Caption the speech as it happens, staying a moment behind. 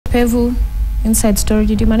Pevu inside story,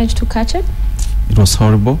 did you manage to catch it? It was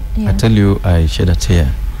horrible. Yeah. I tell you, I shed a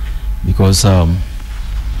tear because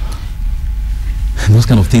those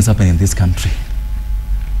kind of things happen in this country.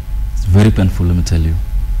 It's very painful, let me tell you,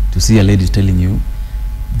 to see a lady telling you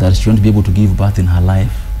that she won't be able to give birth in her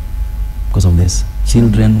life because of this.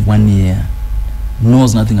 Children, 1 year,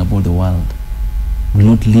 knows nothing about the world, will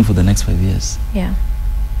not live for the next 5 years. Yeah.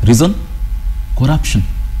 Reason? Corruption.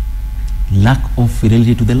 Lack of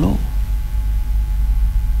fidelity to the law.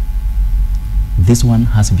 This one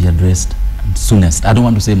has to be addressed soonest. I don't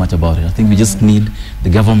want to say much about it. I think we just need the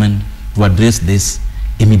government to address this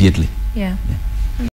immediately. Yeah.